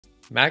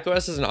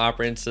macOS is an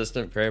operating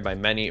system varied by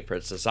many for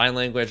its design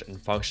language and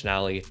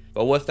functionality,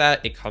 but with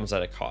that, it comes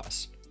at a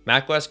cost.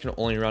 macOS can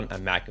only run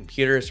on Mac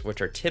computers,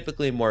 which are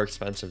typically more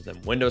expensive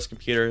than Windows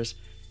computers,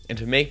 and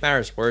to make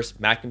matters worse,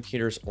 Mac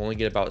computers only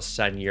get about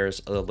 7 years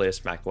of the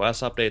latest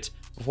macOS updates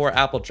before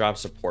Apple drops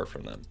support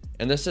from them.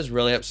 And this is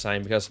really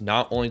upsetting because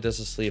not only does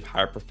this leave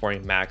higher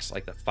performing Macs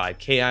like the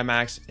 5K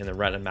iMacs and the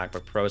Retina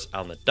MacBook Pros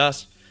out in the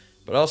dust,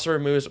 but also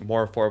removes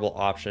more affordable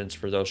options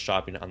for those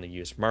shopping on the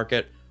used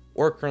market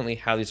or currently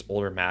have these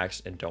older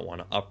Macs and don't want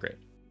to upgrade.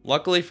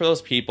 Luckily for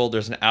those people,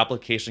 there's an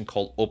application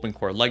called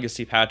OpenCore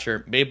Legacy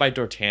Patcher made by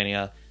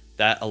Dortania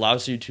that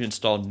allows you to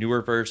install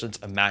newer versions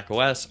of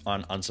macOS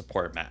on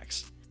unsupported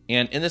Macs.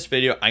 And in this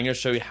video, I'm going to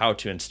show you how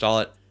to install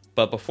it,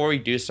 but before we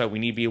do so, we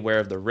need to be aware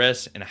of the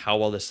risks and how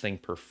well this thing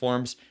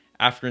performs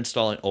after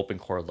installing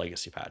OpenCore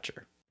Legacy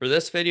Patcher. For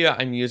this video,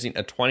 I'm using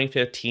a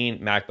 2015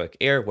 MacBook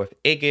Air with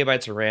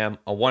 8GB of RAM,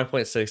 a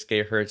 1.6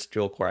 GHz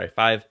dual-core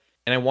i5,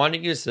 and I wanted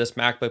to use this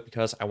MacBook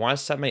because I want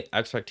to set my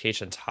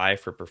expectations high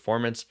for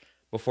performance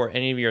before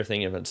any of you are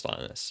thinking of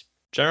installing this.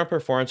 General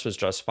performance was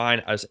just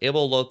fine. I was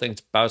able to load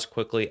things about as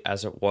quickly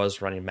as it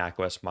was running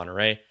macOS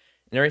Monterey,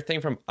 and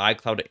everything from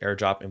iCloud to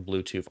AirDrop and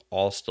Bluetooth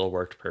all still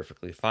worked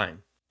perfectly fine.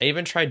 I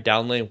even tried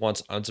downloading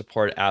once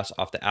unsupported apps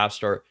off the App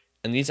Store,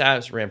 and these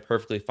apps ran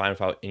perfectly fine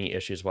without any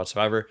issues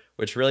whatsoever,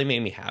 which really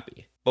made me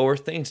happy. But where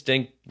things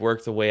didn't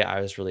work the way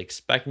I was really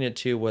expecting it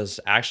to was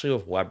actually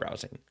with web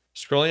browsing.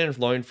 Scrolling and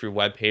flowing through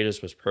web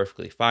pages was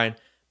perfectly fine,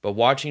 but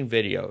watching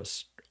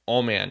videos,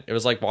 oh man, it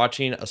was like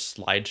watching a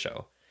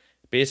slideshow.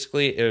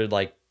 Basically, it would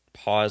like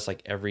pause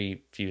like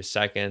every few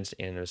seconds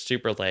and it was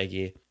super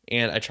laggy.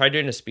 And I tried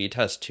doing a speed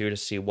test too to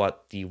see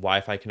what the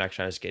Wi-Fi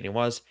connection I was getting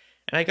was,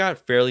 and I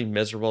got fairly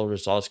miserable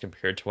results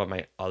compared to what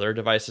my other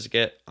devices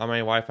get on my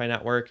Wi-Fi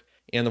network,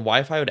 and the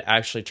Wi-Fi would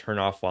actually turn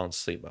off while in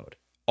sleep mode.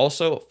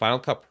 Also, Final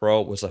Cut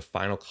Pro was a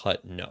Final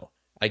Cut no.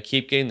 I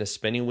keep getting the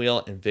spinning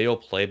wheel and video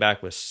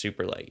playback was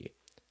super laggy.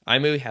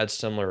 iMovie had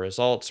similar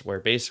results where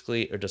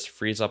basically it would just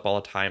freeze up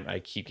all the time and I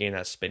keep getting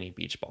that spinny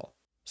beach ball.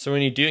 So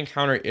when you do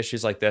encounter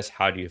issues like this,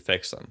 how do you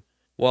fix them?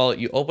 Well,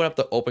 you open up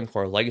the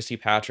OpenCore Legacy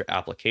Patcher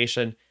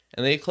application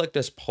and then you click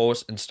this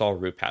Post Install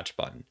Root Patch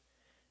button.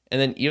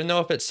 And then even though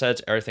if it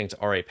says everything's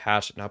already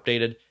patched and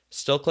updated,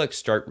 still click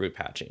Start Root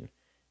Patching.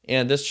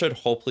 And this should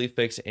hopefully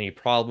fix any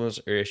problems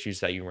or issues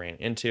that you ran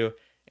into.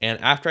 And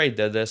after I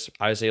did this,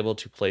 I was able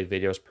to play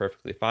videos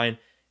perfectly fine,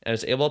 and I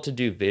was able to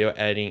do video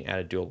editing at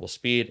a doable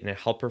speed, and it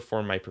helped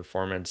perform my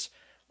performance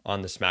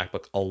on this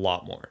MacBook a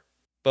lot more.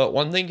 But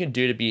one thing you can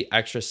do to be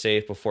extra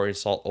safe before you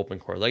install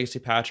OpenCore Legacy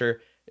Patcher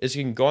is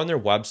you can go on their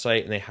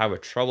website and they have a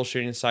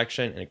troubleshooting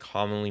section and a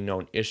commonly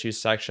known issues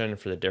section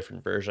for the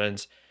different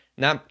versions.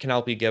 And that can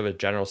help you give a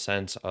general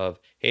sense of,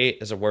 hey,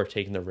 is it worth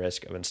taking the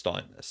risk of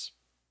installing this?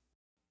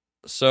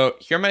 So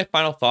here are my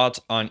final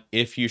thoughts on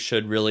if you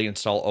should really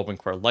install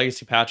OpenCore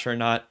Legacy Patcher or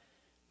not.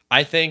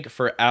 I think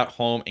for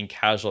at-home and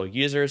casual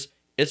users,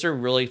 it's a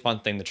really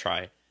fun thing to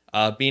try.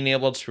 Being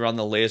able to run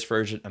the latest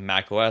version of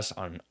macOS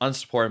on an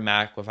unsupported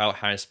Mac without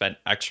having to spend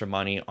extra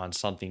money on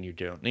something you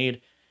don't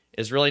need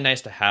is really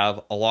nice to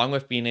have, along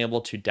with being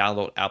able to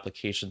download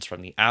applications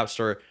from the App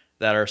Store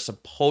that are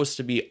supposed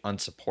to be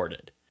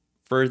unsupported.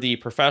 For the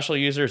professional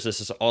users,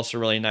 this is also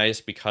really nice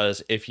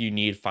because if you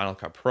need Final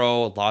Cut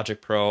Pro, Logic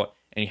Pro,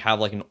 and you have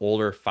like an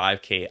older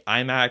 5K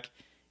iMac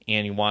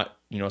and you want,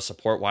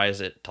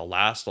 support-wise it to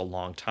last a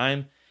long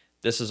time,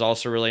 this is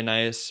also really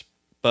nice.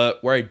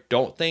 But where I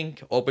don't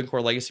think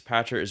OpenCore Legacy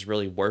Patcher is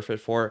really worth it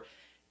for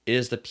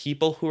is the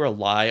people who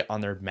rely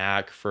on their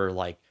Mac for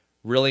like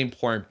really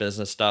important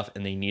business stuff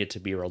and they need it to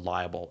be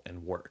reliable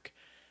and work.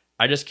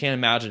 I just can't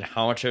imagine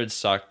how much it would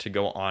suck to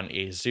go on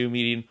a Zoom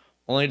meeting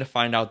only to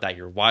find out that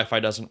your Wi-Fi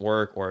doesn't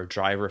work or a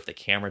driver if the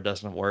camera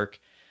doesn't work.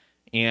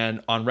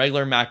 And on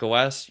regular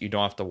macOS, you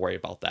don't have to worry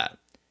about that.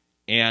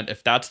 And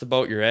if that's the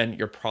boat you're in,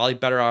 you're probably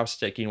better off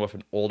sticking with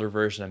an older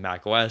version of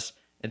macOS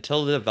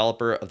until the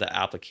developer of the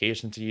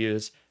applications you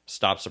use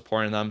stops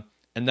supporting them.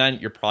 And then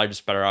you're probably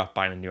just better off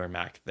buying a newer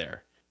Mac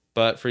there.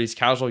 But for these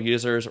casual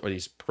users or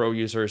these pro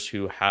users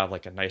who have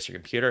like a nicer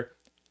computer,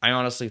 I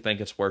honestly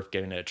think it's worth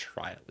giving it a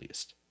try at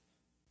least.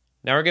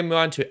 Now we're going to move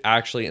on to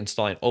actually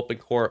installing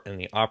OpenCore in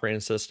the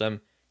operating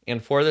system.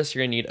 And for this,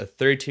 you're going to need a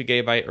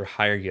 32GB or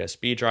higher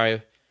USB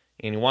drive.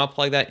 And you want to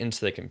plug that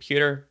into the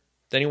computer.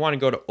 Then you want to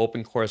go to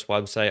OpenCore's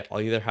website.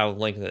 I'll either have a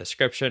link in the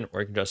description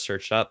or you can just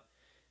search it up.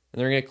 And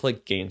then we're going to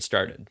click Getting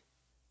Started.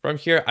 From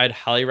here, I'd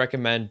highly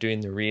recommend doing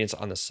the readings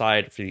on the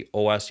side for the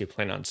OS you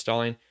plan on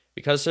installing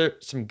because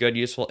there's some good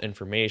useful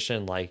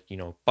information like,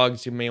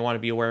 bugs you may want to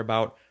be aware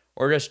about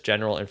or just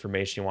general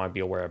information you want to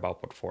be aware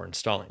about before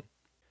installing.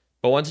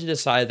 But once you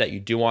decide that you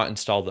do want to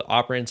install the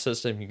operating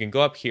system, you can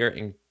go up here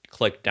and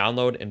click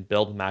Download and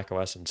Build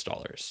macOS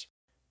installers.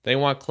 Then you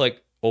want to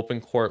click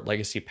OpenCore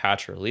Legacy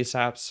Patcher Release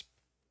Apps.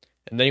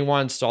 And then you want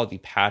to install the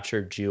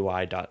patcher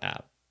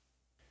GUI.app.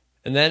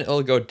 And then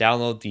it'll go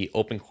download the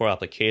OpenCore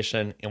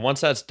application. And once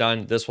that's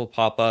done, this will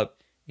pop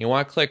up. You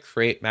want to click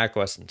Create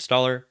macOS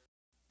Installer.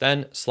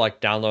 Then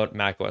select Download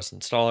macOS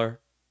Installer.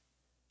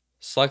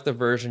 Select the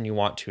version you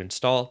want to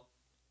install.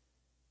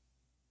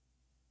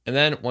 And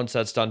then once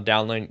that's done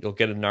downloading, you'll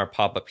get another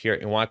pop-up here.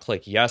 You want to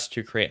click yes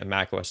to create a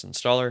macOS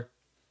installer.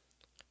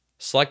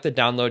 Select the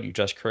download you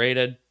just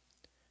created,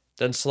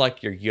 then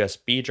select your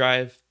USB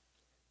drive.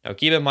 Now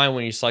keep in mind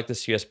when you select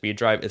this USB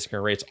drive, it's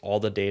going to erase all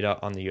the data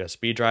on the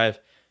USB drive,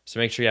 so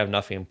make sure you have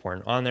nothing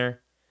important on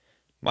there.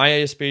 My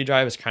USB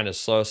drive is kind of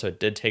slow, so it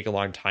did take a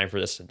long time for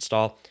this to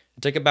install.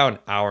 It took about an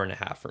hour and a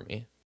half for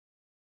me.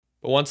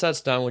 But once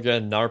that's done, we'll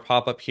get another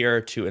pop-up here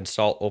to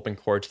install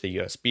OpenCore to the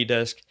USB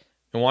disk.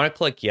 We want to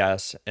click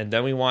yes, and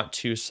then we want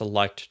to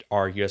select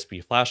our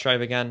USB flash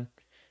drive again.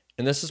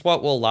 And this is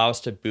what will allow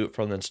us to boot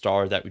from the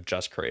installer that we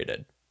just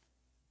created.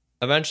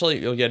 Eventually,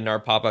 you'll get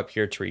another pop-up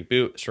here to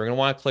reboot. So we're going to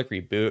want to click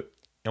reboot.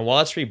 And while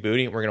it's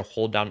rebooting, we're going to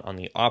hold down on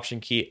the option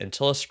key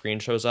until a screen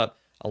shows up,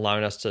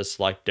 allowing us to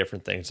select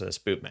different things in this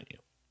boot menu.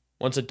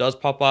 Once it does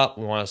pop up,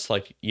 we want to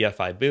select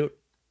EFI boot,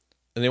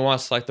 and then we want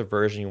to select the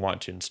version you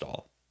want to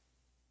install.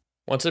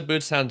 Once it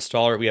boots that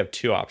installer, we have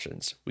two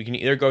options. We can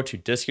either go to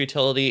Disk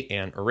Utility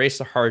and erase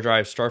the hard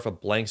drive, start with a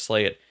blank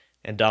slate,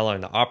 and download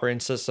the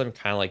operating system,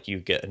 kind of like you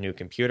get a new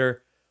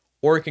computer,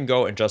 or you can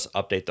go and just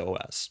update the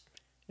OS.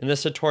 In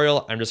this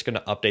tutorial, I'm just going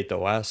to update the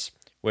OS,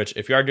 which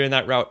if you are doing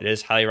that route, it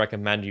is highly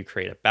recommended you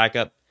create a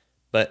backup.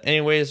 But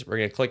anyways, we're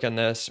going to click on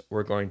this.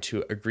 We're going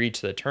to agree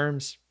to the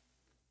terms.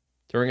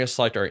 Then we're going to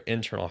select our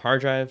internal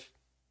hard drive.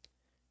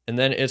 And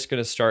then it's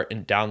going to start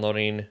in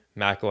downloading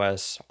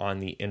macOS on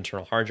the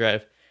internal hard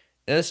drive.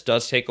 And this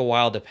does take a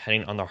while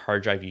depending on the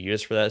hard drive you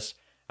use for this.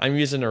 I'm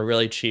using a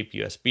really cheap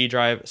USB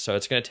drive, so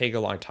it's going to take a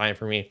long time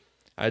for me.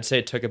 I'd say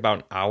it took about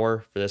an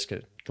hour for this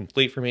to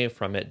complete for me,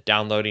 from it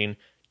downloading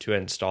to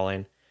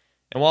installing.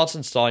 And while it's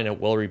installing, it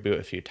will reboot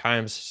a few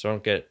times, so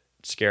don't get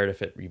scared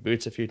if it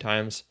reboots a few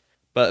times.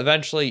 But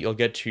eventually, you'll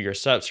get to your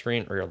setup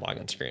screen or your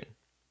login screen.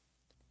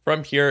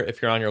 From here,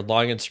 if you're on your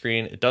login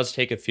screen, it does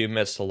take a few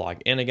minutes to log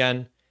in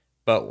again.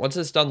 But once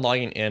it's done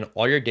logging in,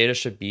 all your data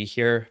should be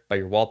here, but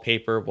your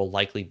wallpaper will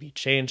likely be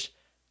changed.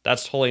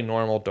 That's totally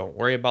normal, don't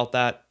worry about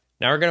that.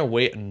 Now we're going to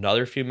wait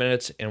another few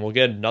minutes and we'll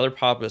get another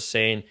pop-up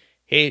saying,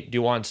 hey, do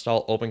you want to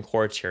install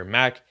OpenCore to your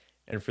Mac?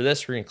 And for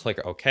this, we're going to click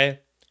OK.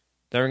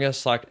 Then we're going to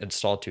select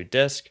Install to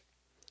Disk.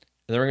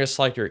 And then we're going to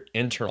select your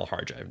internal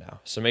hard drive now.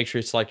 So make sure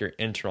you select your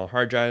internal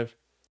hard drive.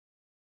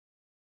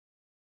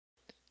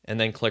 And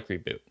then click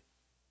Reboot.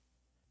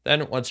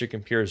 Then once your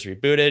computer is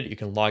rebooted, you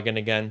can log in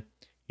again.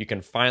 You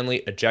can finally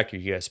eject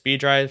your USB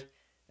drive.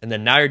 And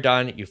then now you're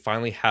done. You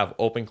finally have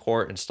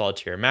OpenCore installed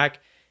to your Mac.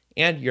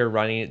 And you're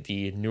running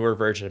the newer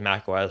version of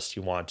macOS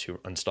you want to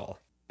install.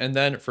 And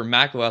then for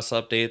macOS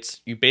updates,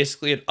 you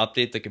basically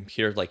update the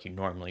computer like you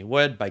normally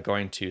would by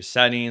going to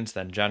Settings,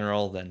 then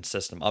General, then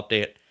System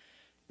Update.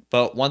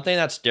 But one thing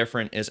that's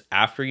different is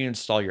after you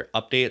install your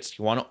updates,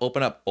 you want to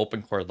open up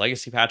OpenCore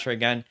Legacy Patcher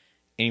again,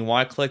 and you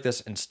want to click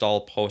this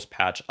Install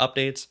Post-Patch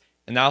Updates,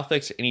 and that'll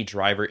fix any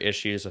driver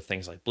issues with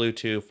things like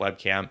Bluetooth,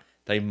 webcam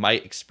that you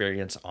might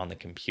experience on the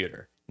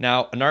computer.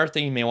 Now, another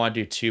thing you may want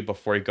to do too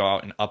before you go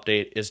out and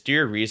update is do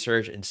your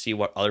research and see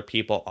what other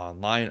people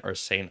online are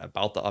saying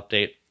about the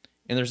update.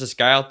 And there's this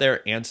guy out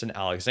there, Anson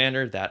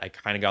Alexander, that I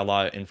kind of got a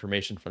lot of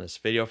information from this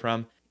video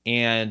from.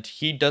 And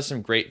he does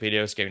some great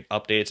videos giving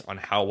updates on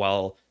how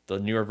well the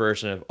newer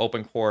version of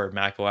OpenCore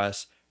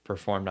macOS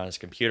performed on his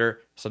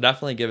computer. So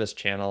definitely give his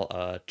channel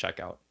a check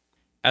out.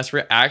 As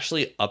for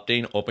actually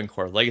updating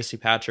OpenCore Legacy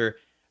Patcher,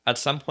 at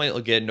some point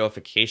you'll get a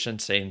notification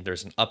saying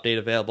there's an update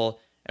available.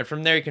 And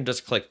from there you can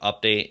just click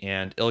update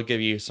and it'll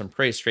give you some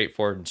pretty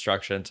straightforward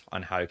instructions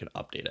on how you can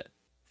update it.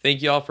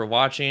 Thank you all for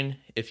watching.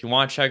 If you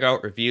want to check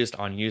out reviews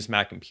on used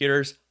Mac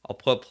computers, I'll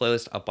put a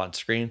playlist up on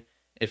screen.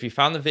 If you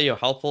found the video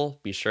helpful,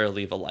 be sure to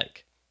leave a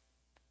like.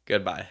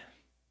 Goodbye.